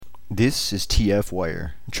This is TF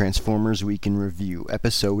Wire, Transformers Week in Review,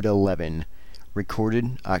 Episode 11,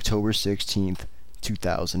 recorded October 16th,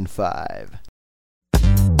 2005.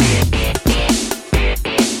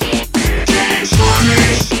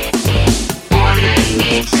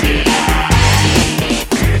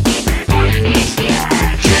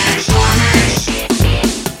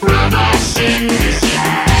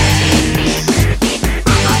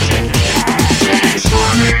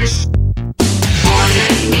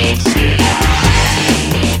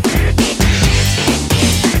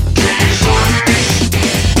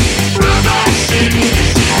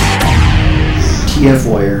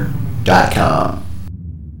 TFWire.com.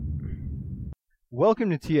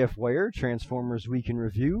 Welcome to TF Wire, Transformers Week in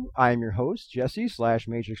Review. I am your host, Jesse /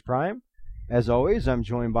 Matrix Prime. As always, I'm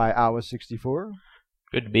joined by Awa64.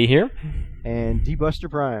 Good to be here. And D-Buster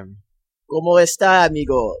Prime. ¿Cómo está,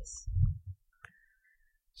 amigos?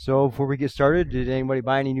 So, before we get started, did anybody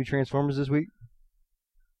buy any new Transformers this week?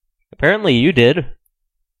 Apparently you did.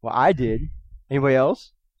 Well, I did. Anybody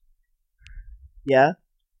else? Yeah.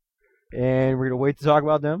 And we're going to wait to talk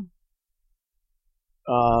about them?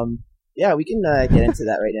 Yeah, we can get into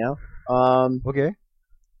that right now. Okay.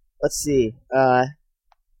 Let's see.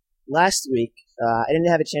 Last week, I didn't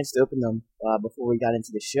have a chance to open them before we got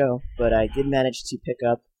into the show, but I did manage to pick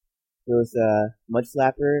up both Mud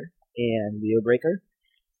Flapper and Leo Breaker.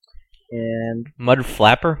 And Mud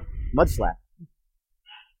Flapper? Mud Flap.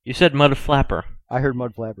 You said Mud Flapper. I heard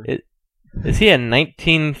Mud Flapper. Is he a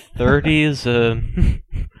 1930s?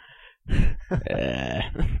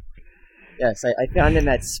 Yes, I found him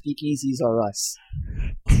at Speakeasies R Us.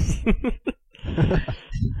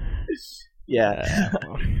 Yeah.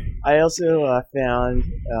 I also found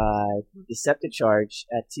Decepticharge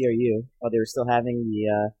at TRU while they were still having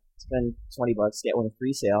the spend $20, get one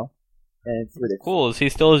free sale. And for the Cool, is he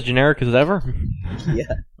still as generic as ever?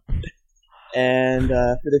 Yeah. And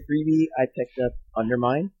for the freebie, I picked up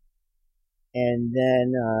Undermine. And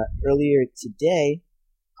then earlier today,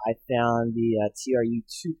 I found the TRU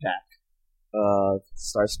 2-pack of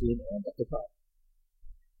Starscream and Octopod.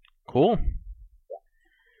 Cool.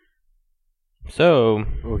 So,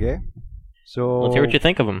 Okay. So let's hear what you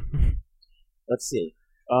think of him. Let's see.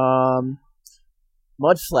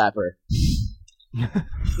 Mud Flapper.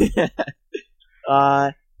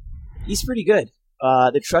 He's pretty good.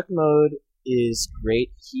 The truck mode is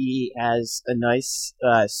great. He has a nice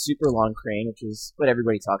super long crane, which is what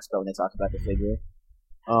everybody talks about when they talk about the figure.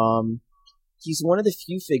 He's one of the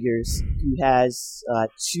few figures who has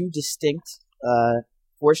two distinct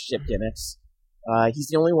force ship gimmicks. He's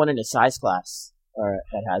the only one in a size class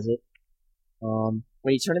that has it. When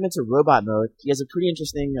you turn him into robot mode, he has a pretty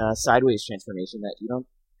interesting sideways transformation that you don't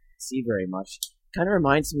see very much. Kind of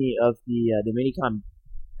reminds me of the Minicom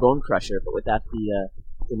Bone Crusher, but without the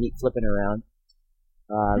meat flipping around.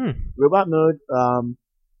 Robot mode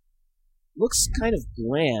looks kind of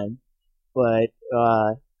bland, but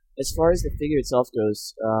as far as the figure itself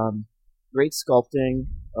goes, great sculpting,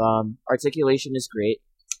 articulation is great,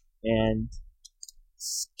 and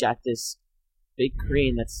it's got this big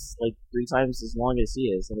crane that's like 3 times as long as he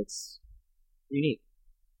is, and it's unique.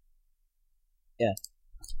 Yeah.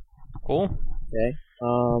 Cool. Okay.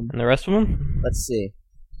 And the rest of them? Let's see.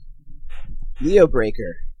 Leo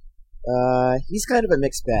Breaker. He's kind of a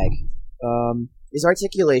mixed bag. His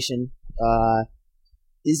articulation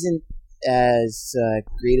isn't as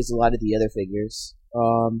great as a lot of the other figures.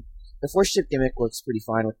 The force ship gimmick works pretty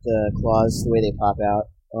fine with the claws, the way they pop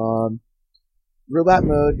out. Robot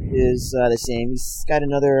mode is the same. He's got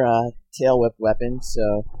another tail whip weapon,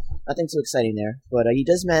 so nothing too exciting there. But he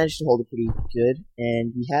does manage to hold it pretty good,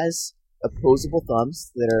 and he has opposable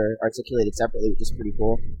thumbs that are articulated separately, which is pretty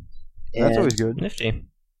cool. And that's always good. Nifty.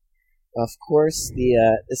 of course,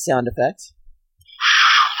 the sound effect.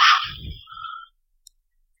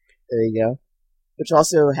 There you go. Which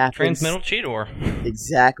also happens... Transmetal Cheetor.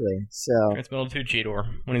 Exactly. So, Transmetal 2 Cheetor,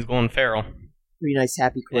 when he's going feral. pretty nice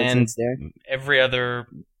happy coincidence there. Every other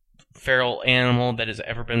feral animal that has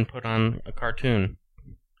ever been put on a cartoon.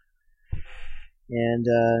 And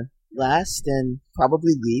last and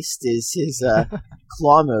probably least is his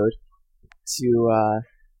claw mode to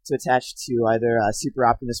attach to either Super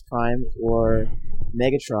Optimus Prime or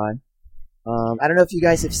Megatron. I don't know if you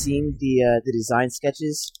guys have seen the design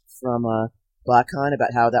sketches from BlockCon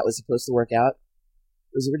about how that was supposed to work out.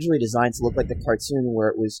 It was originally designed to look like the cartoon where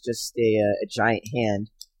it was just a giant hand,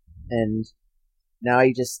 and now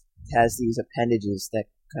he just has these appendages that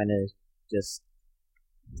kind of just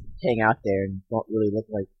hang out there and don't really look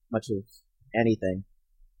like much of anything.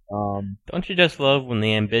 Don't you just love when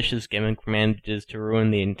the ambitious gimmick manages to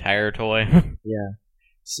ruin the entire toy? Yeah.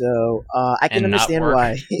 So I can And not understand work.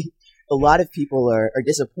 why a lot of people are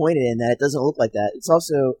disappointed in that it doesn't look like that. It's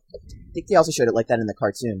also, I think they also showed it like that in the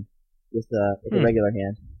cartoon with the regular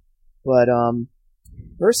hand. But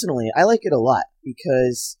personally, I like it a lot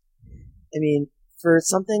because, I mean, for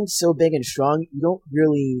something so big and strong, you don't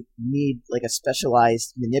really need like a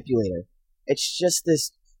specialized manipulator. It's just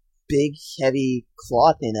this big, heavy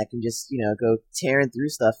claw thing that can just, go tearing through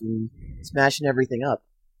stuff and smashing everything up.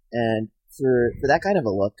 And for that kind of a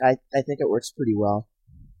look, I think it works pretty well.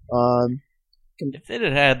 If it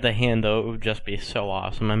had had the hand, though, it would just be so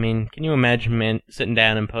awesome. I mean, can you imagine sitting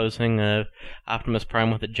down and posing Optimus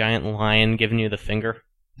Prime with a giant lion giving you the finger?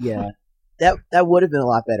 Yeah, that would have been a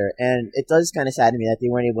lot better. And it does kind of sadden me that they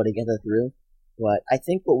weren't able to get that through. But I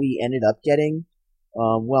think what we ended up getting,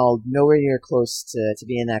 well, nowhere near close to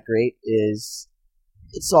being that great, it's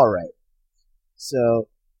all right. So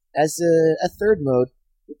as a third mode,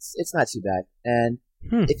 it's not too bad. And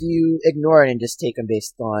if you ignore it and just take him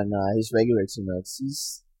based on his regular 2 modes,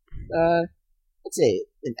 he's I'd say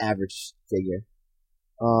an average figure.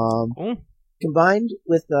 Cool. Combined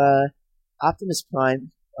with Optimus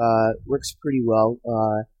Prime, works pretty well.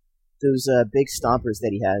 Those big stompers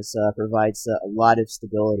that he has provides a lot of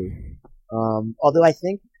stability. Although I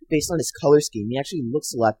think based on his color scheme, he actually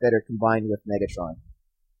looks a lot better combined with Megatron.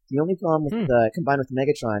 The only problem with combined with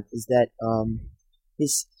Megatron is that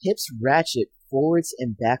his hips ratchet forwards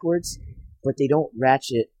and backwards, but they don't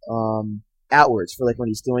ratchet outwards for like when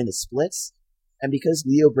he's doing the splits. And because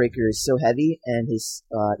Leo Breaker is so heavy and his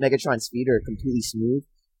Megatron's feet are completely smooth,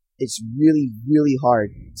 it's really, really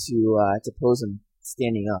hard to pose him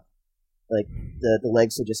standing up. Like the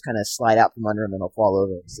legs will just kind of slide out from under him and he'll fall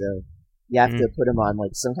over. So you have to put him on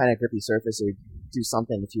like some kind of grippy surface or do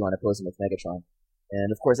something if you want to pose him with Megatron.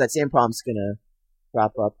 And of course, that same problem's gonna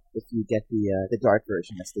crop up if you get the dark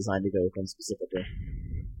version that's designed to go with him specifically.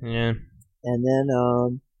 Yeah. And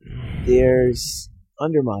then there's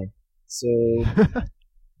Undermine. So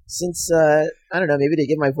since I don't know, maybe to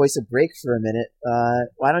give my voice a break for a minute,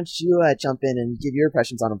 why don't you jump in and give your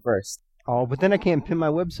impressions on him first? Oh, but then I can't pin my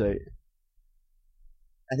website.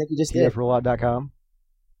 I think you just did. tfrollout.com.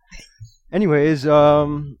 Anyways,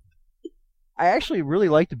 I actually really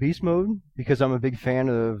like the Beast mode because I'm a big fan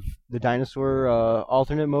of the dinosaur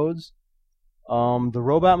alternate modes. The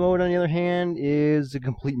robot mode, on the other hand, is a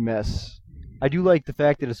complete mess. I do like the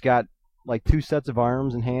fact that it's got like 2 sets of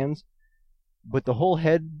arms and hands, but the whole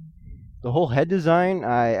head design,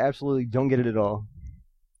 I absolutely don't get it at all.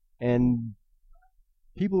 And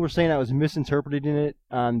people were saying I was misinterpreting it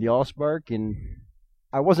on the Allspark, and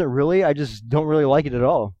I wasn't really. I just don't really like it at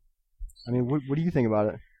all. I mean, what do you think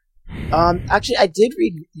about it? Actually, I did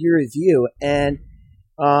read your review, and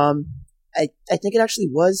I think it actually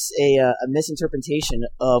was a misinterpretation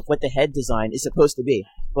of what the head design is supposed to be.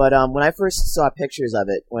 But when I first saw pictures of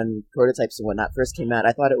it, when prototypes and whatnot first came out,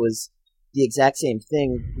 I thought it was the exact same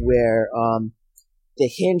thing where the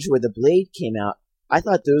hinge where the blade came out, I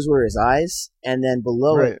thought those were his eyes, and then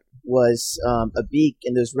below it was a beak,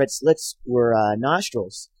 and those red slits were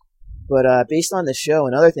nostrils. But based on the show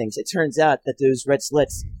and other things, it turns out that those red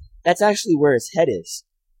slits, that's actually where his head is.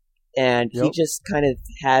 And he just kind of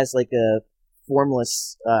has like a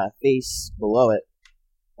formless face below it.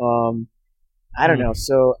 I don't know.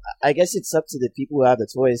 So I guess it's up to the people who have the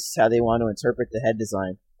toys how they want to interpret the head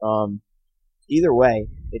design. Either way,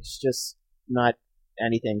 it's just not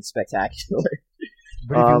anything spectacular.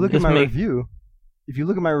 But if you look at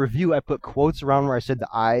my review, I put quotes around where I said the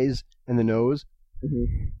eyes and the nose.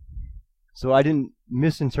 Mm-hmm. So I didn't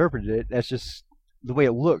misinterpret it. That's just the way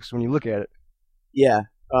it looks when you look at it. Yeah.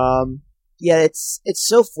 Yeah, it's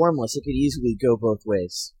so formless it could easily go both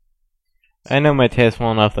ways. I know my taste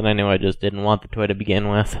well enough that I knew I just didn't want the toy to begin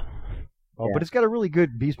with. Oh, but it's got a really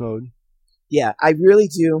good beast mode. Yeah, I really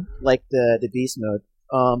do like the beast mode.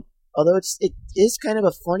 Although it is kind of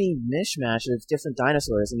a funny mishmash of different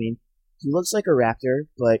dinosaurs. I mean, he looks like a raptor,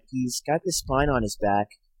 but he's got the spine on his back,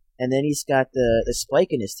 and then he's got the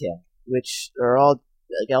spike in his tail, which are all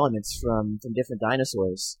like elements from different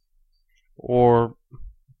dinosaurs. Or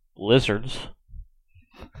lizards.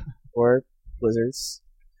 Or lizards.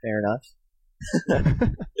 Fair enough.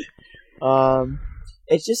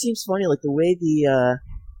 It just seems funny, like the way the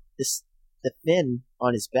fin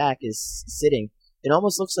on his back is sitting. It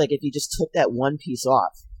almost looks like if you just took that one piece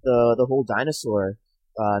off, the whole dinosaur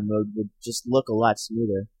mode would just look a lot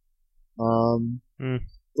smoother.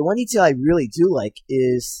 The one detail I really do like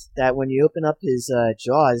is that when you open up his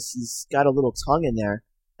jaws, he's got a little tongue in there,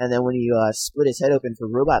 and then when you split his head open for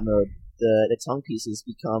robot mode, the tongue pieces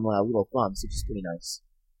become little thumbs, which is pretty nice.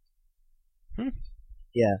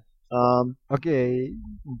 Yeah. Okay,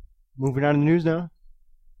 moving on to the news now.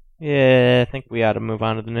 Yeah, I think we ought to move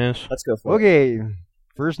on to the news. Let's go for it. Okay,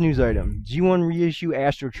 first news item. G1 reissue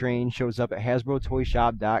Astro Train shows up at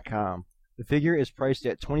HasbroToyShop.com. The figure is priced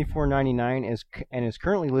at $24.99 and is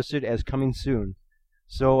currently listed as coming soon.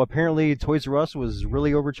 So apparently Toys R Us was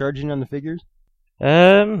really overcharging on the figures?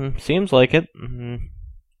 Seems like it.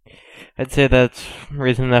 I'd say that's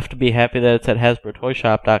reason enough to be happy that it's at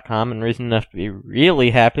HasbroToyShop.com, and reason enough to be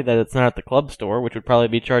really happy that it's not at the club store, which would probably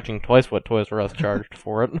be charging twice what Toys R Us charged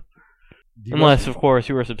for it. Unless, of course,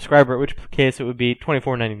 you were a subscriber, in which case it would be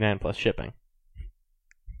 $24.99 plus shipping.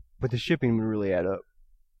 But the shipping would really add up.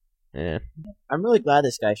 Yeah. I'm really glad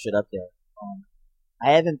this guy showed up there.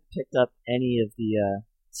 I haven't picked up any of the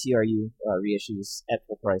TRU reissues at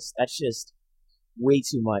full price. That's just way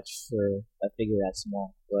too much for a figure that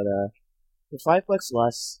small. But for $5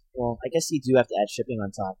 less, well, I guess you do have to add shipping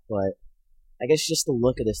on top, but I guess just the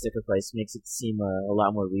look of the sticker price makes it seem a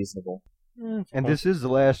lot more reasonable. And this is the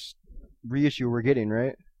last reissue we're getting,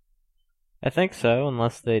 right? I think so,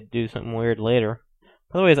 unless they do something weird later.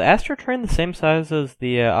 By the way, is Astro Train the same size as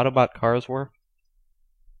the Autobot cars were?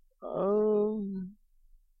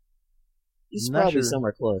 He's not probably sure.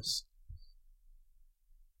 somewhere close.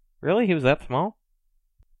 Really? He was that small?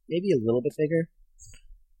 Maybe a little bit bigger.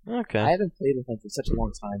 Okay. I haven't played with him for such a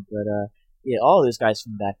long time, but yeah, all of those guys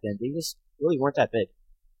from back then, they just really weren't that big.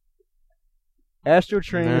 Astro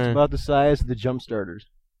Train is about the size of the Jump Starters.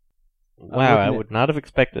 Wow, I would not have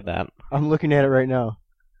expected that. I'm looking at it right now.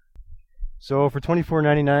 So for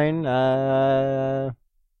 $24.99,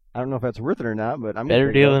 I don't know if that's worth it or not, but I'm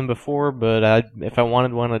better deal than before. But if I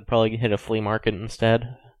wanted one, I'd probably hit a flea market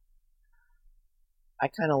instead. I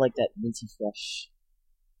kind of like that minty fresh.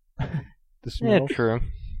 The smell. Yeah, true.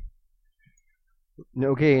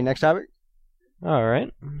 Okay, next topic. All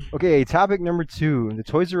right. Okay, topic number 2. The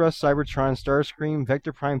Toys R Us Cybertron Starscream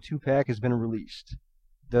Vector Prime 2-pack has been released.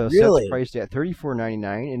 The Really? set's priced at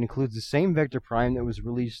 $34.99 and includes the same Vector Prime that was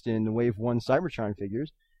released in the Wave 1 Cybertron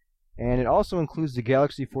figures. And it also includes the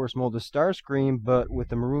Galaxy Force molded Starscream, but with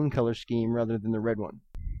the maroon color scheme rather than the red one.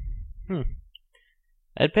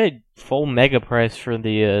 I'd pay full mega price for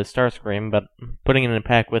the Starscream, but putting it in a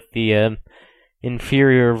pack with the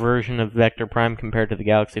inferior version of Vector Prime compared to the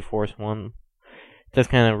Galaxy Force one just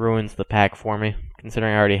kind of ruins the pack for me,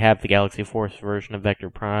 considering I already have the Galaxy Force version of Vector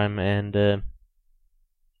Prime, and I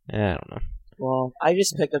don't know. Well, I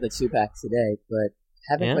just picked up the 2-pack today, but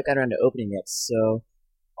haven't quite got around to opening it, so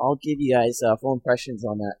I'll give you guys full impressions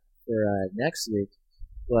on that for next week.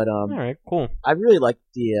 But All right, cool. I really like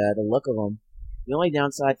the look of them. The only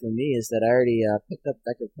downside for me is that I already picked up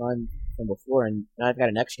Vector Prime from before, and now I've got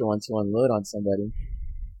an extra one to unload on somebody.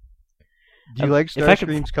 Do you like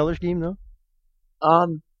Starscream's color scheme, though?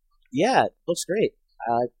 Yeah, it looks great.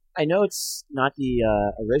 I know it's not the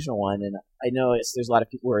original one, and I know there's a lot of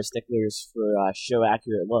people who are sticklers for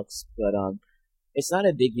show-accurate looks, but it's not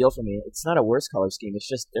a big deal for me. It's not a worse color scheme, it's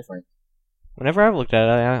just different. Whenever I've looked at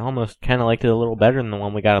it, I almost kind of liked it a little better than the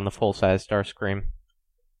one we got on the full-size Starscream.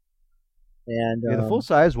 And yeah, the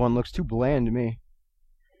full-size one looks too bland to me.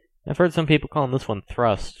 I've heard some people calling this one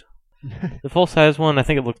thrust. The full-size one, I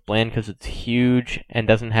think it looks bland because it's huge and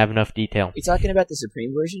doesn't have enough detail. You talking about the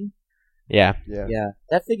Supreme version? Yeah. Yeah,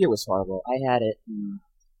 that figure was horrible. I had it, and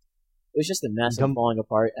it was just a mess and falling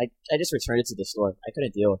apart. I just returned it to the store. I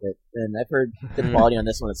couldn't deal with it. And I've heard the quality on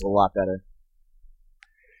this one is a lot better.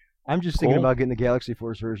 I'm just thinking about getting the Galaxy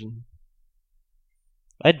Force version.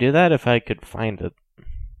 I'd do that if I could find it.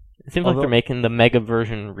 It seems like they're making the Mega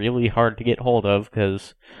version really hard to get hold of,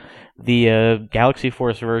 because the Galaxy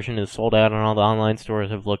Force version is sold out on all the online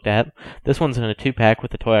stores I've looked at. This one's in a 2-pack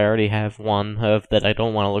with the toy I already have one of that I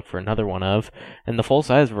don't want to look for another one of. And the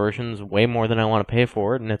full-size version's way more than I want to pay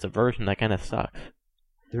for it, and it's a version that kind of sucks.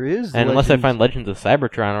 There is And unless I find Legends of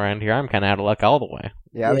Cybertron around here, I'm kind of out of luck all the way.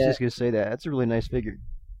 Yeah, I was just going to say that. That's a really nice figure.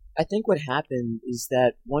 I think what happened is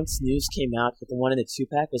that once news came out that the one in the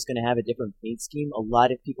 2-pack was going to have a different paint scheme, a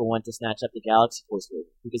lot of people went to snatch up the Galaxy Force version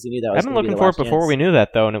because they knew that was I've been looking for it before we knew that,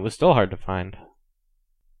 though, and it was still hard to find.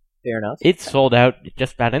 Fair enough. It sold out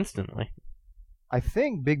just about instantly. I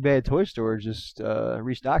think Big Bad Toy Store just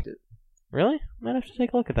restocked it. Really? Might have to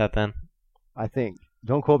take a look at that then. I think.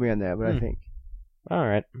 Don't quote me on that, but I think.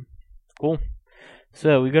 Alright. Cool.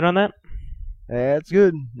 So, we good on that? That's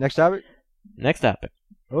good. Next topic? Next topic.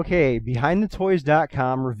 Okay,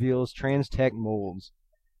 BehindTheToys.com reveals Transtech molds.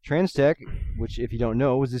 Transtech, which if you don't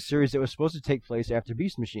know, was a series that was supposed to take place after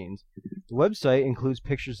Beast Machines. The website includes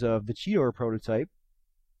pictures of the Cheetor prototype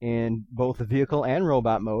in both the vehicle and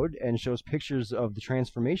robot mode, and shows pictures of the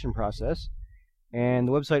transformation process. And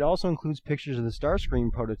the website also includes pictures of the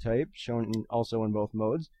Starscream prototype, shown also in both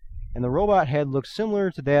modes. And the robot head looks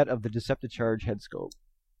similar to that of the Decepticharge head scope.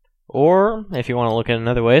 Or, if you want to look at it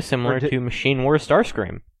another way, similar to Machine Wars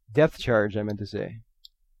Starscream. Depth Charge, I meant to say.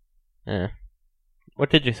 What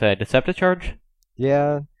did you say? Decepticharge?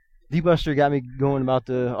 Yeah, D-Buster got me going about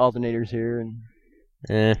the alternators here.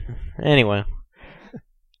 Anyway.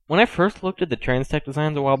 When I first looked at the Transtech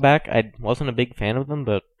designs a while back, I wasn't a big fan of them,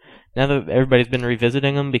 but now that everybody's been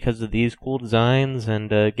revisiting them because of these cool designs and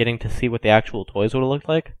getting to see what the actual toys would have looked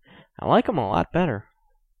like, I like them a lot better.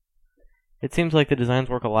 It seems like the designs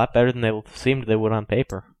work a lot better than they seemed they would on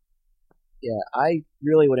paper. Yeah, I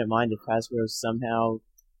really wouldn't mind if Hasbro somehow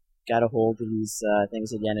got a hold of these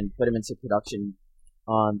things again and put them into production.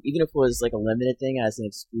 Even if it was like a limited thing as an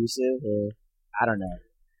exclusive, or I don't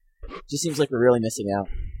know. It just seems like we're really missing out.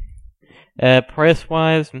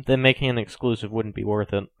 Price-wise, them making an exclusive wouldn't be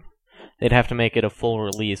worth it. They'd have to make it a full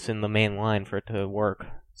release in the main line for it to work.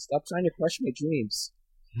 Stop trying to crush my dreams.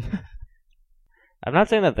 I'm not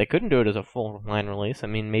saying that they couldn't do it as a full line release. I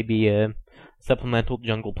mean, maybe supplemental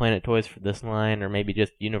Jungle Planet toys for this line, or maybe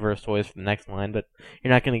just Universe toys for the next line, but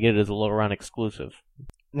you're not going to get it as a low-run exclusive.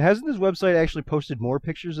 And hasn't this website actually posted more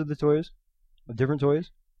pictures of the toys? Of different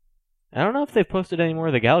toys? I don't know if they've posted any more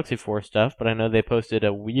of the Galaxy Force stuff, but I know they posted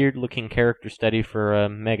a weird-looking character study for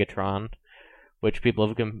Megatron, which people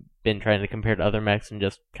have been trying to compare to other mechs and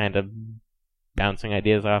just kind of bouncing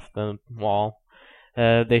ideas off the wall.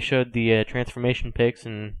 They showed the transformation pics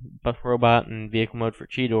and robot and vehicle mode for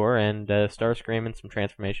Cheetor and Starscream and some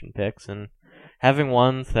transformation pics, and having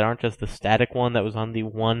ones that aren't just the static one that was on the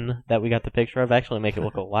one that we got the picture of actually make it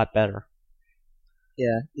look a lot better.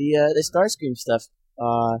 Yeah, the Starscream stuff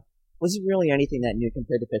wasn't really anything that new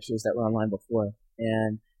compared to pictures that were online before,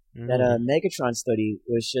 and that Megatron study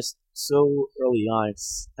was just so early on.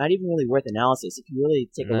 It's not even really worth analysis. If you really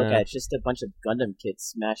take a look at it, it's just a bunch of Gundam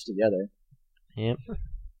kits smashed together. Yep.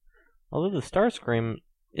 Although the Starscream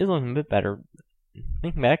is looking a bit better.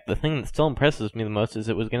 Thinking back, the thing that still impresses me the most is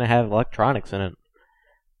it was going to have electronics in it.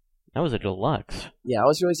 That was a deluxe. Yeah, I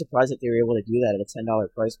was really surprised that they were able to do that at a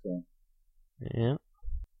 $10 price point. Yeah.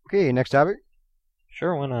 Okay, next topic.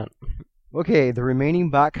 Sure, why not? Okay, the remaining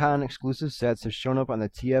BotCon exclusive sets have shown up on the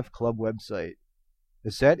TF Club website.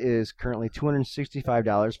 The set is currently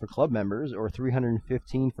 $265 for club members, or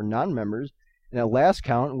 $315 for non-members. And at last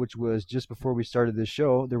count, which was just before we started this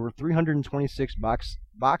show, there were 326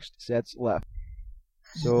 boxed sets left.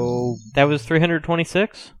 So that was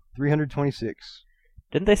 326? 326.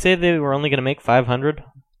 Didn't they say they were only going to make 500?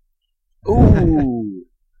 Ooh.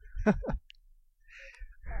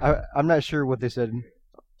 I'm not sure what they said.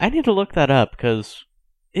 I need to look that up, because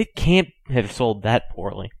it can't have sold that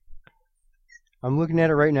poorly. I'm looking at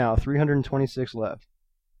it right now. 326 left.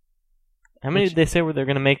 How many did they say they're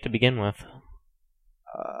going to make to begin with?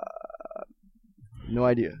 No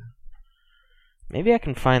idea. Maybe I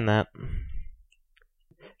can find that.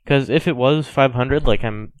 Because if it was 500, like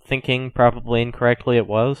I'm thinking probably incorrectly it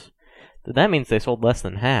was, then that means they sold less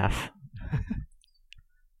than half.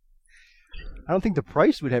 I don't think the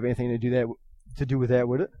price would have anything to do with that,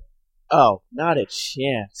 would it? Oh, not a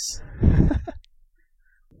chance.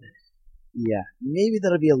 Yeah, maybe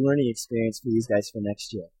that'll be a learning experience for these guys for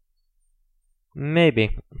next year.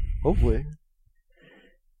 Maybe. Hopefully.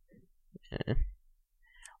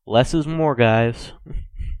 Less is more, guys.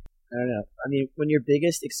 I don't know. I mean, when your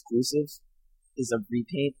biggest exclusive is a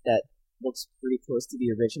repaint that looks pretty close to the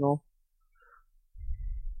original,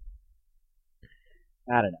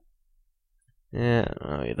 I don't know. Yeah, I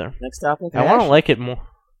don't know either. Next topic? I want to like it more.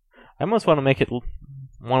 I almost want to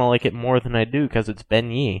like it more than I do because it's Ben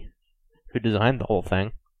Yee who designed the whole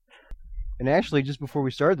thing. And actually, just before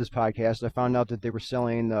we started this podcast, I found out that they were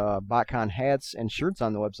selling BotCon hats and shirts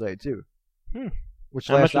on the website too. Which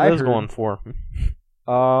How much are those going for?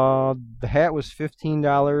 The hat was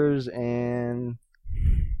 $15 and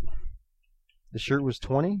the shirt was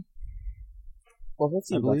 $20. Well,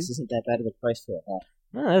 $15 isn't that bad of a price for a hat.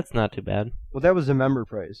 No, that's not too bad. Well, that was the member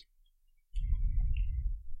price.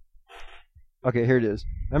 Okay, here it is.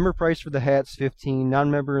 Member price for the hat's $15,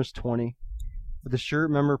 non-member is $20. For the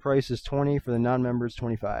shirt, member price is $20. For the non-member, is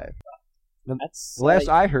 $25. The last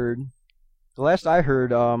I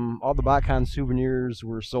heard, all the BotCon souvenirs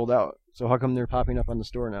were sold out. So how come they're popping up on the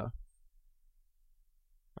store now?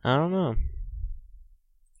 I don't know.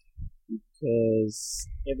 Because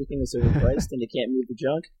everything is overpriced and they can't move the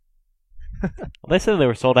junk. Well, they said they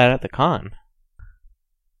were sold out at the con.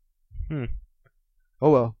 Oh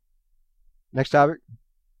well. Next topic.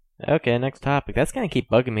 Okay, next topic. That's going to keep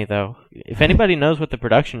bugging me, though. If anybody knows what the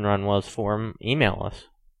production run was for them, email us.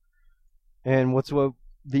 And what's the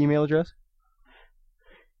email address?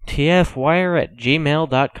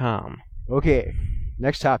 tfwire@gmail.com. Okay,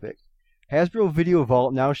 next topic. Hasbro Video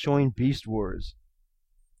Vault now showing Beast Wars.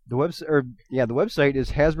 The website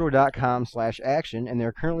is hasbro.com/action, and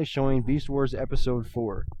they're currently showing Beast Wars Episode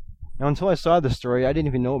 4. Now, until I saw this story, I didn't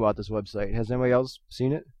even know about this website. Has anybody else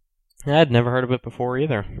seen it? I'd never heard of it before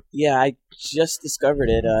either. Yeah, I just discovered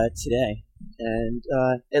it today, and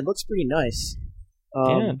it looks pretty nice.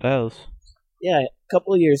 Yeah, it does. Yeah, a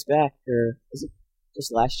couple of years back, or was it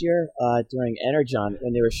just last year, during Energon,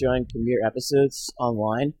 when they were showing premiere episodes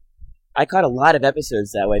online, I caught a lot of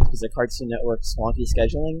episodes that way because of Cartoon Network's wonky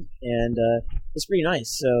scheduling, and it's pretty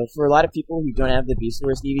nice. So for a lot of people who don't have the Beast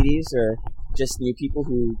Wars DVDs, or just new people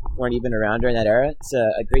who weren't even around during that era, it's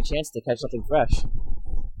a great chance to catch something fresh.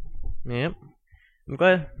 Yep. I'm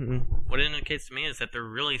glad. What it indicates to me is that they're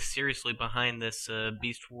really seriously behind this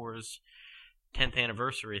Beast Wars 10th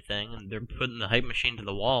anniversary thing, and they're putting the hype machine to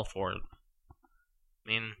the wall for it. I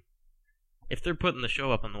mean, if they're putting the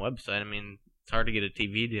show up on the website, I mean, it's hard to get a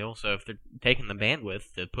TV deal, so if they're taking the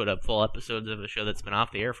bandwidth to put up full episodes of a show that's been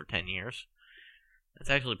off the air for 10 years, that's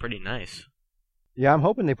actually pretty nice. Yeah, I'm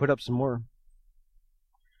hoping they put up some more.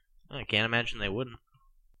 I can't imagine they wouldn't.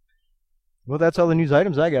 Well, that's all the news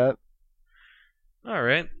items I got.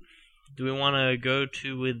 Alright. Do we want to go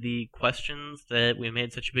to the questions that we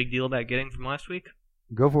made such a big deal about getting from last week?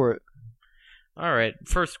 Go for it. Alright,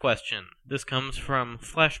 first question. This comes from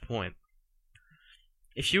Flashpoint.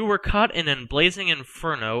 If you were caught in a blazing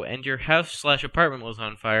inferno and your house/apartment was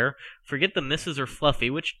on fire, forget the Mrs. or Fluffy,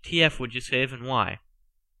 which TF would you save and why?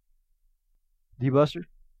 D-Buster?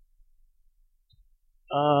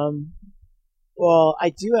 Well, I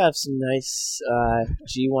do have some nice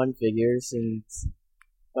G1 figures and a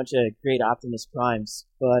bunch of great Optimus Primes,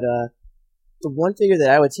 but the one figure that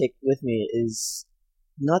I would take with me is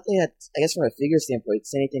nothing that, I guess from a figure standpoint,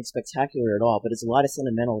 it's anything spectacular at all, but it's a lot of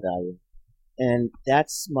sentimental value. And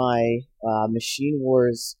that's my Machine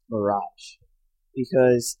Wars Mirage,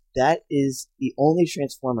 because that is the only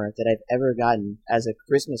Transformer that I've ever gotten as a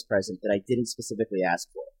Christmas present that I didn't specifically ask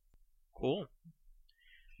for. Cool.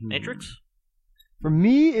 Matrix? For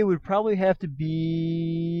me, it would probably have to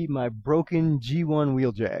be my broken G1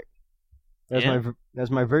 Wheeljack.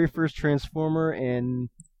 That's my very first Transformer, and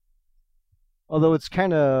although it's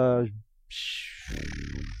kind of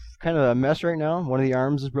a mess right now, one of the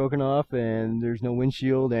arms is broken off, and there's no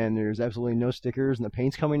windshield, and there's absolutely no stickers, and the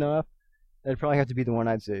paint's coming off, that'd probably have to be the one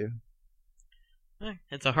I'd save.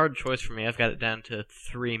 It's a hard choice for me. I've got it down to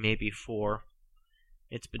 3, maybe 4.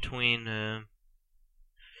 It's between...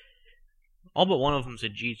 all but one of them's a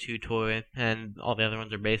G2 toy, and all the other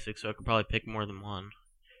ones are basic, so I could probably pick more than one.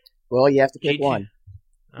 Well, you have to pick G2. one.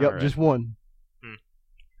 Yep, just one.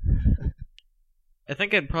 I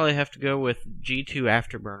think I'd probably have to go with G2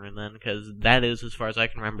 Afterburner then, because that is, as far as I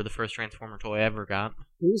can remember, the first Transformer toy I ever got.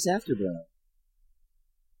 Who's Afterburner?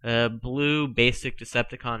 Blue basic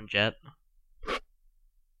Decepticon Jet.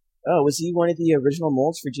 Oh, was he one of the original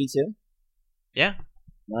molds for G2? Yeah.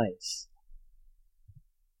 Nice.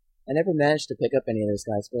 I never managed to pick up any of those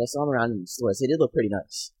guys, but I saw them around in the stores. They did look pretty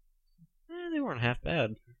nice. They weren't half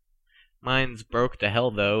bad. Mine's broke to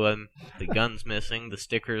hell, though, and the gun's missing, the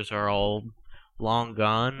stickers are all long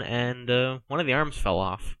gone, and one of the arms fell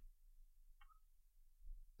off.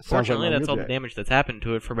 Fortunately, that's all the damage that's happened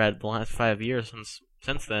to it for about the last 5 years.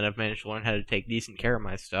 Since then, I've managed to learn how to take decent care of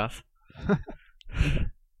my stuff.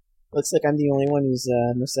 Looks like I'm the only one whose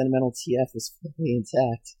most sentimental TF is fully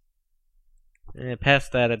intact.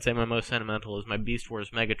 Past that, I'd say my most sentimental is my Beast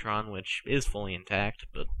Wars Megatron, which is fully intact,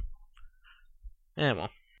 but... well.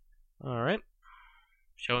 Alright.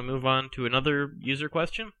 Shall we move on to another user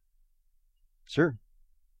question? Sure.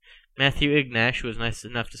 Matthew Ignash, who was nice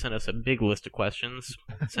enough to send us a big list of questions,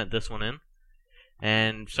 sent this one in.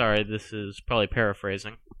 And, sorry, this is probably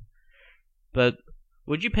paraphrasing. But,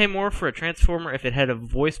 would you pay more for a Transformer if it had a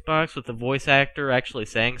voice box with the voice actor actually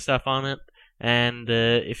saying stuff on it? And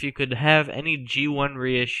if you could have any G1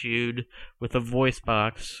 reissued with a voice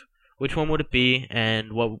box, which one would it be,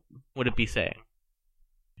 and what would it be saying?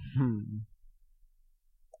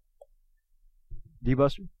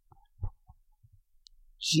 D-Buster?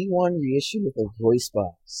 G1 reissued with a voice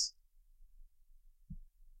box.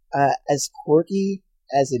 As quirky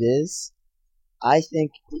as it is, I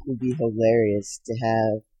think it would be hilarious to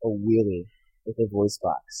have a wheelie with a voice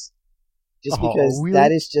box. Just because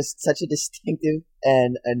that is just such a distinctive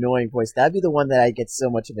and annoying voice. That'd be the one that I get so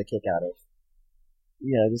much of a kick out of.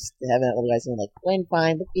 You know, just having that little guy saying like, "When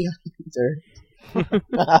fine, look behind her."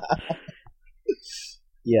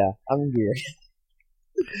 Yeah, I'm weird.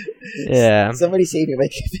 Yeah. Somebody save me by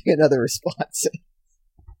giving another response.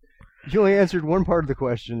 You only answered one part of the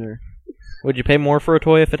question there. Would you pay more for a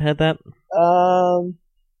toy if it had that?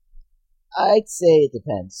 I'd say it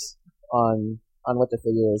depends on what the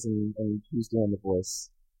figure is and who's doing the voice.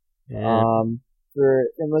 Yeah. For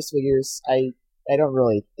most figures, I don't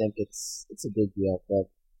really think it's a big deal, but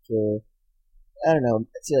for, I don't know,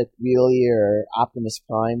 let's say like Wheelie or Optimus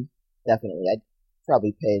Prime, definitely. I'd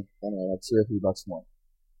probably pay, I don't know, like $2 or $3 more.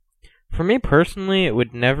 For me personally, it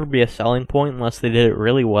would never be a selling point unless they did it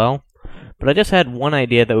really well. But I just had one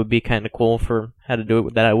idea that would be kind of cool for how to do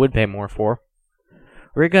it that I would pay more for.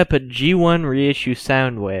 Rig up a G1 reissue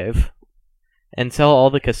Soundwave and sell all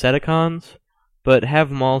the Cassetticons, but have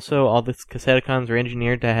them also, all the Cassetticons are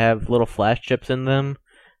engineered to have little flash chips in them,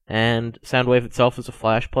 and Soundwave itself is a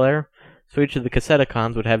flash player. So each of the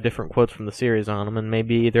Cassetticons would have different quotes from the series on them, and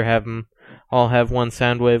maybe either have them all have one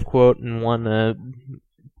Soundwave quote and one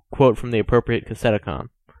quote from the appropriate Cassetticon.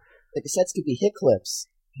 The cassettes could be hit clips.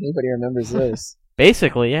 Anybody remembers those?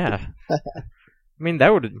 Basically, yeah. I mean,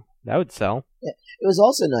 that would sell. Yeah. It was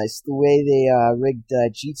also nice the way they rigged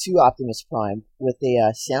G2 Optimus Prime with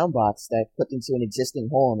a sound box that clipped into an existing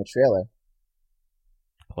hole in the trailer.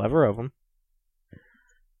 Clever of them.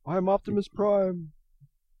 I'm Optimus Prime.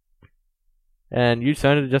 And you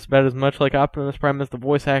sounded just about as much like Optimus Prime as the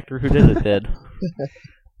voice actor who did it did.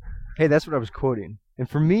 Hey, that's what I was quoting. And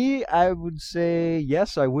for me, I would say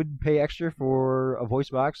yes, I would pay extra for a voice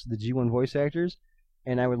box, the G1 voice actors,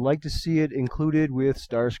 and I would like to see it included with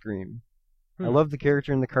Starscream. I love the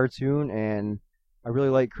character in the cartoon, and I really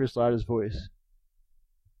like Chris Latta's voice.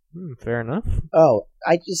 Fair enough. Oh,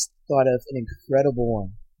 I just thought of an incredible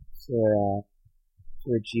one for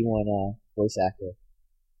a G1 voice actor.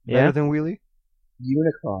 Better than Wheelie?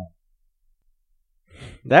 Unicron.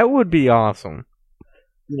 That would be awesome.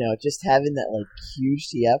 You know, just having that like huge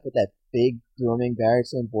TF with that big booming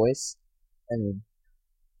baritone voice. I mean,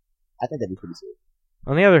 I think that'd be pretty sweet.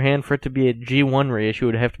 On the other hand, for it to be a G1 reissue,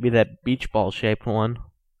 it would have to be that beach ball shaped one.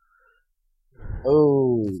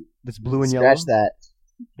 Oh, that's blue and scratch yellow. That.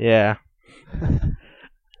 Yeah.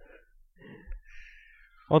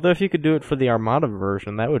 Although if you could do it for the Armada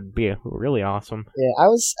version, that would be really awesome. Yeah, I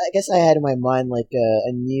guess I had in my mind like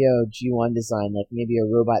a Neo G1 design, like maybe a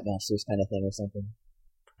Robot Masters kind of thing or something.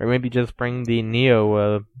 Or maybe just bring the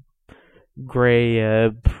Neo gray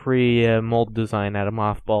pre-mold design out of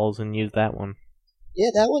mothballs and use that one. Yeah,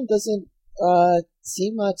 that one doesn't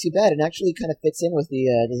seem too bad. It actually kind of fits in with the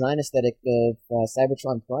design aesthetic of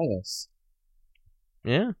Cybertron Primus.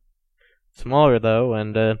 Yeah. Smaller, though,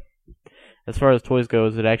 and as far as toys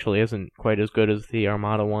goes, it actually isn't quite as good as the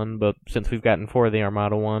Armada one, but since we've gotten 4 of the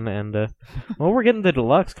Armada one, and, well, we're getting the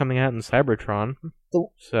Deluxe coming out in Cybertron,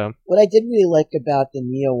 so... What I did really like about the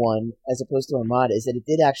Neo one, as opposed to Armada, is that it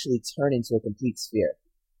did actually turn into a complete sphere.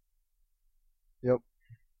 Yep.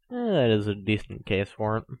 That is a decent case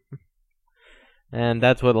for it. And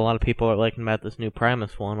that's what a lot of people are liking about this new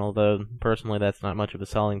Primus one, although, personally, that's not much of a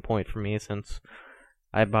selling point for me, since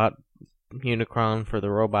I bought Unicron for the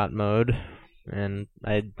robot mode, and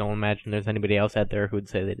I don't imagine there's anybody else out there who would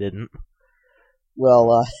say they didn't.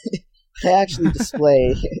 Well, I actually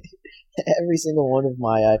display every single one of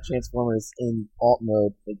my Transformers in alt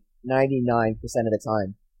mode like 99% of the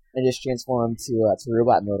time, and just transform them to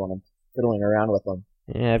robot mode when I'm fiddling around with them.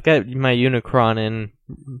 Yeah, I've got my Unicron in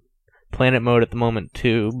planet mode at the moment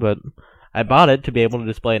too, but I bought it to be able to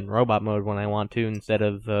display it in robot mode when I want to, instead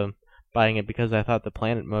of buying it because I thought the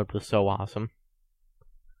planet mode was so awesome.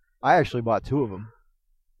 I actually bought 2 of them.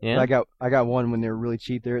 Yeah, I got one when they were really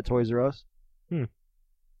cheap there at Toys R Us. And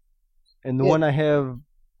the Yeah. one I have,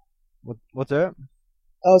 what's that?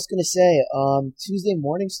 I was gonna say, Tuesday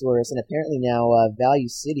Morning Stores, and apparently now Value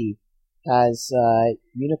City has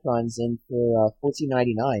Unicrons in for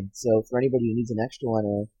 $14.99. So for anybody who needs an extra one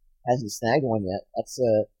or hasn't snagged one yet, that's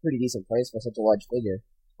a pretty decent price for such a large figure.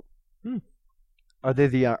 Are they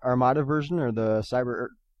the Armada version or the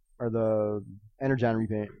or the Energon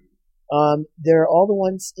repaint? They're all the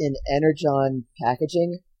ones in Energon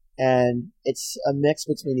packaging, and it's a mix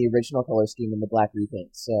between the original color scheme and the black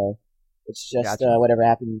repaint. So it's just Gotcha. whatever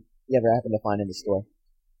happened to find in the store.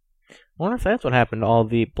 I wonder if that's what happened to all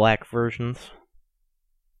the black versions.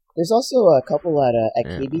 There's also a couple at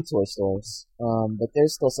KB toy stores, but they're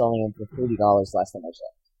still selling them for $30 last time I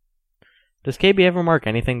checked. Does KB ever mark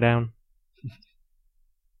anything down?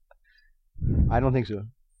 I don't think so.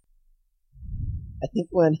 I think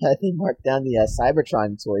when they marked down the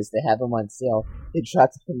Cybertron toys, they have them on sale. They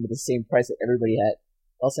dropped them at the same price that everybody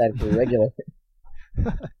else had for the regular.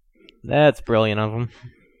 That's brilliant of them.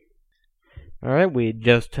 Alright, we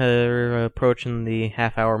just are approaching the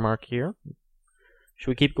half-hour mark here. Should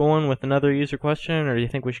we keep going with another user question, or do you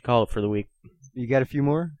think we should call it for the week? You got a few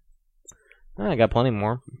more? I got plenty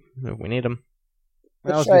more, if we need them.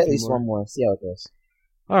 Let's try at least one more, see how it goes.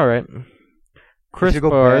 Alright. Chris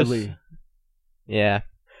Bars. Yeah.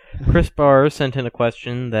 Chris Bars sent in a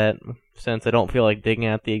question that, since I don't feel like digging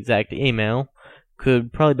out the exact email,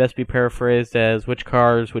 could probably best be paraphrased as, which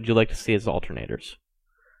cars would you like to see as alternators?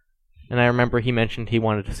 And I remember he mentioned he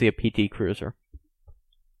wanted to see a PT Cruiser.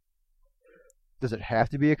 Does it have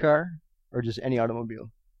to be a car, or just any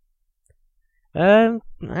automobile? I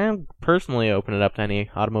personally open it up to any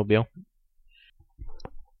automobile.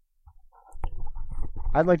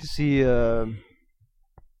 I'd like to see a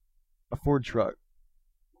Ford truck.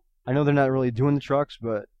 I know they're not really doing the trucks,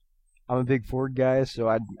 but I'm a big Ford guy, so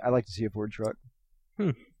I'd like to see a Ford truck.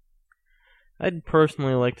 I'd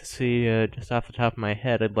personally like to see, just off the top of my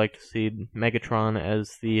head, I'd like to see Megatron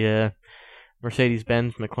as the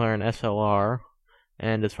Mercedes-Benz McLaren SLR.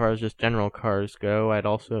 And as far as just general cars go, I'd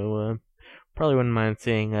also probably wouldn't mind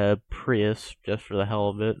seeing a Prius just for the hell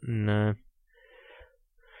of it. And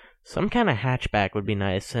some kind of hatchback would be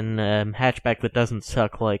nice, and hatchback that doesn't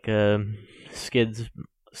suck like Skid's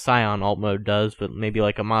Scion alt mode does, but maybe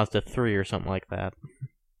like a Mazda 3 or something like that.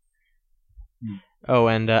 Oh,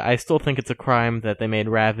 and I still think it's a crime that they made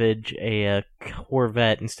Ravage a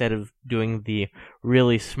Corvette instead of doing the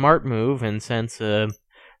really smart move, and since they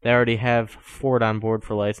already have Ford on board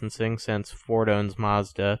for licensing, since Ford owns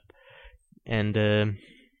Mazda, and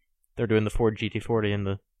they're doing the Ford GT40 and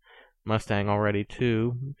the Mustang already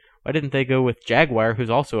too. Why didn't they go with Jaguar, who's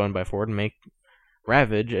also owned by Ford, and make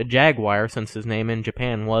Ravage a Jaguar, since his name in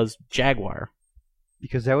Japan was Jaguar?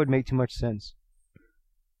 Because that would make too much sense.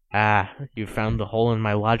 Ah, you found the hole in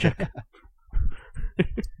my logic. Who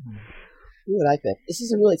would I pick? This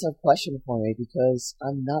is a really tough question for me because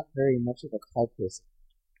I'm not very much of a car person.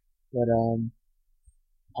 But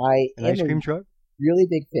I An am ice cream truck? really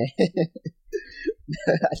big fan.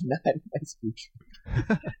 Not an ice cream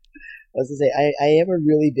truck. I was gonna say I am a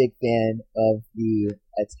really big fan of the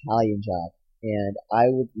Italian job, and I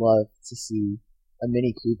would love to see a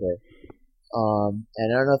Mini Cooper. And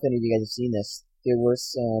I don't know if any of you guys have seen this. There were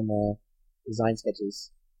some design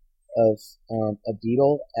sketches of a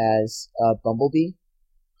Beetle as Bumblebee.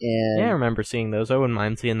 And Yeah, I remember seeing those. I wouldn't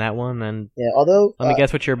mind seeing that one. And yeah, although let me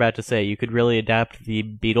guess what you're about to say. You could really adapt the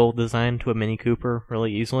Beetle design to a Mini Cooper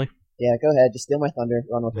really easily. yeah, go ahead, just steal my thunder,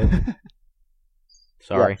 run with it.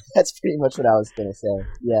 Sorry. Yeah, that's pretty much what I was gonna say.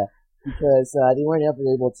 Yeah, because they weren't ever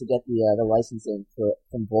able to get the licensing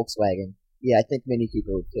from Volkswagen. Yeah, I think Mini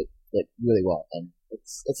Cooper would fit really well, and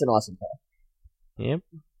it's an awesome car. Yep.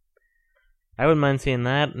 I wouldn't mind seeing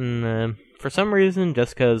that, and for some reason,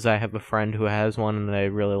 just because I have a friend who has one and I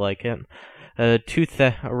really like it, a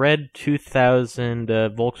red 2000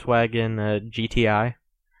 Volkswagen GTI.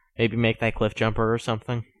 Maybe make that cliff jumper or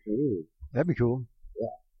something. Ooh. That'd be cool.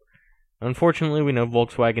 Unfortunately, we know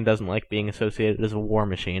Volkswagen doesn't like being associated as a war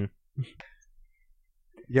machine.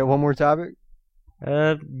 You got one more topic?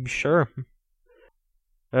 Sure.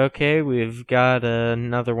 Okay, we've got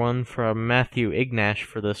another one from Matthew Ignash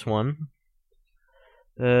for this one.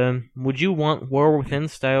 Would you want War Within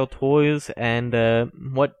style toys, and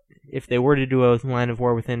what if they were to do a line of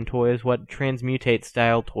War Within toys, what Transmutate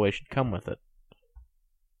style toy should come with it?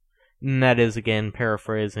 And that is, again,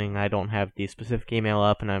 paraphrasing. I don't have the specific email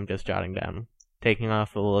up, and I'm just jotting down, taking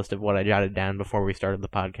off the list of what I jotted down before we started the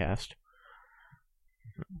podcast.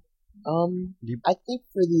 I think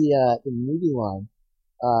for the movie line,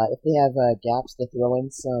 if they have gaps, they throw in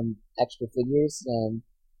some extra figures.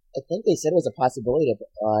 I think they said it was a possibility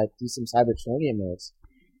to do some Cybertronian modes.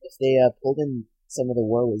 If they pulled in some of the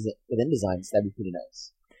War Within designs, that'd be pretty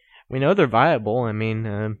nice. We know they're viable. I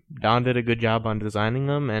mean, Don did a good job on designing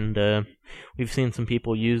them, and we've seen some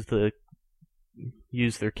people use their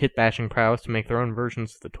kit bashing prowess to make their own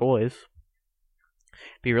versions of the toys.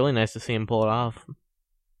 It'd be really nice to see him pull it off.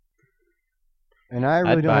 And I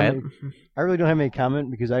I'd buy it. I really don't have any comment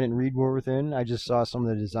because I didn't read War Within. I just saw some of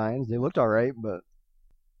the designs. They looked alright, but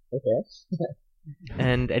Okay.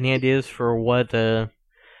 And any ideas for what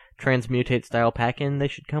Transmutate style pack-in they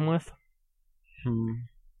should come with?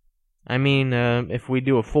 I mean, if we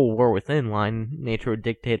do a full War Within line, nature would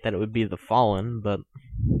dictate that it would be the Fallen, but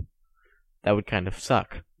that would kind of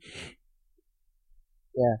suck.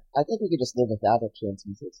 Yeah, I think we could just live without a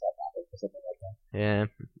Transmutate style pack or something like that. Yeah.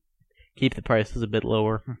 Keep the prices a bit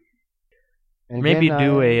lower. and Maybe again,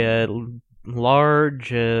 do a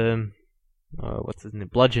large, what's his name?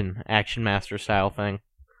 Bludgeon Action Master style thing.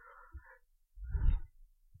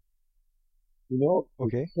 You know what we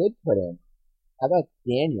Okay. could put in? How about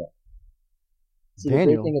Daniel? See, the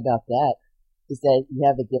Daniel? great thing about that is that you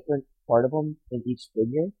have a different part of him in each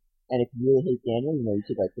figure. And if you really hate Daniel, you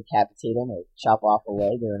could like decapitate him or chop off a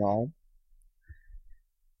leg or an arm.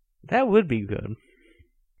 That would be good.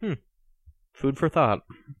 Food for thought.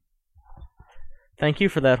 Thank you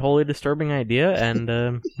for that wholly disturbing idea,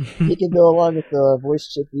 and He can go along with the voice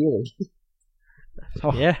chip Wheelie.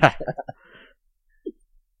 Oh. yeah.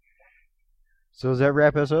 So does that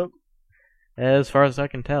wrap us up? As far as I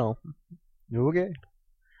can tell. Okay.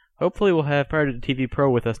 Hopefully we'll have Pirate TV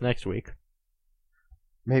Pro with us next week.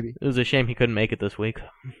 Maybe. It was a shame he couldn't make it this week.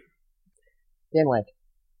 Dan Wank.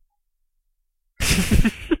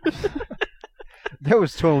 That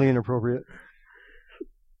was totally inappropriate.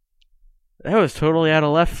 That was totally out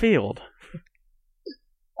of left field.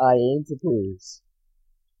 I aim to please.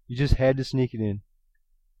 You just had to sneak it in.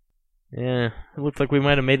 Yeah, it looks like we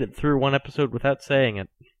might have made it through one episode without saying it.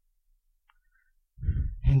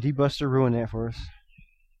 And D-Buster ruined that for us.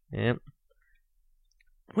 Yep.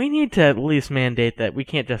 We need to at least mandate that we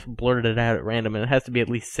can't just blurt it out at random, and it has to be at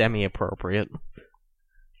least semi-appropriate.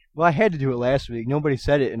 Well, I had to do it last week. Nobody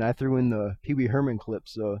said it, and I threw in the Pee Wee Herman clip,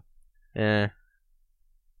 so... Yeah.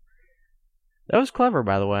 That was clever,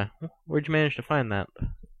 by the way. Where'd you manage to find that?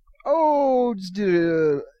 Oh, just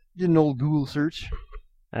did an old Google search.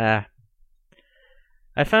 I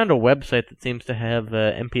found a website that seems to have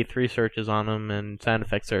MP3 searches on them and sound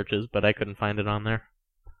effect searches, but I couldn't find it on there.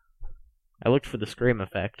 I looked for the scream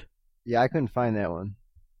effect. Yeah, I couldn't find that one.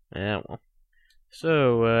 Yeah, well.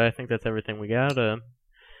 So, I think that's everything we got.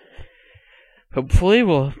 Hopefully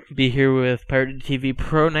we'll be here with Pirate TV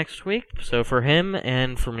Pro next week. So for him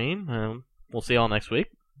and for me, we'll see y'all next week.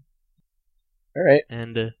 All right.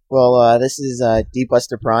 And well, this is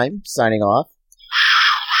D-Buster Prime signing off.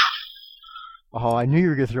 Oh, I knew you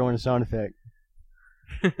were going to throw in a sound effect.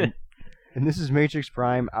 And this is Matrix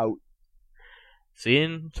Prime out. see you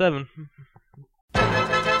in 7.